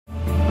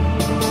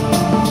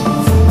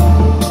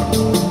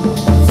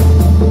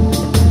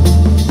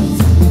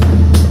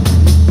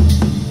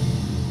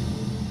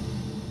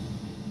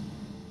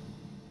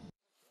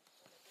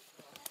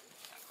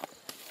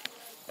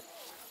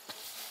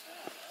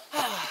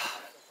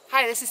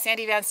Hi, this is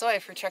Sandy Van Soy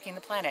for Trekking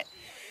the Planet.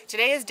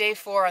 Today is day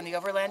 4 on the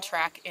Overland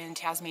Track in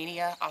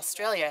Tasmania,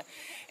 Australia,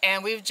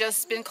 and we've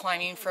just been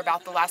climbing for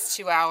about the last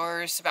 2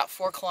 hours, about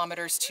 4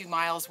 kilometers, 2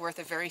 miles worth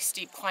of very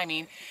steep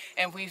climbing,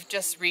 and we've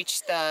just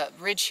reached the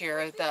ridge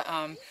here,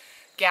 the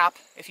gap,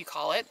 if you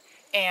call it.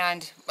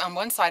 And on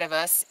one side of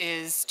us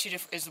is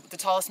the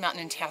tallest mountain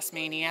in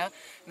Tasmania,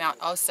 Mount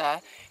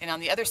Soyes, and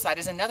on the other side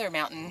is another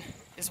mountain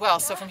as well.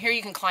 So from here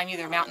you can climb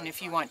either mountain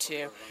if you want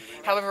to.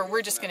 However,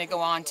 we're just going to go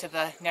on to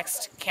the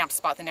next camp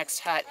spot, the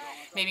next hut.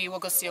 Maybe we'll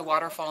go see a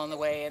waterfall on the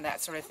way and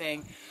that sort of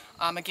thing.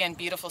 Again,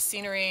 beautiful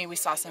scenery. We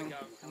saw some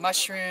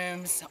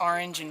mushrooms,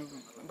 orange and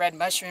red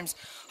mushrooms,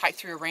 hiked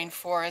through a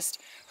rainforest,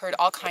 heard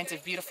all kinds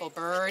of beautiful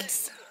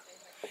birds,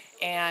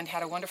 and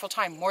had a wonderful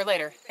time. More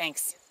later.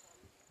 Thanks.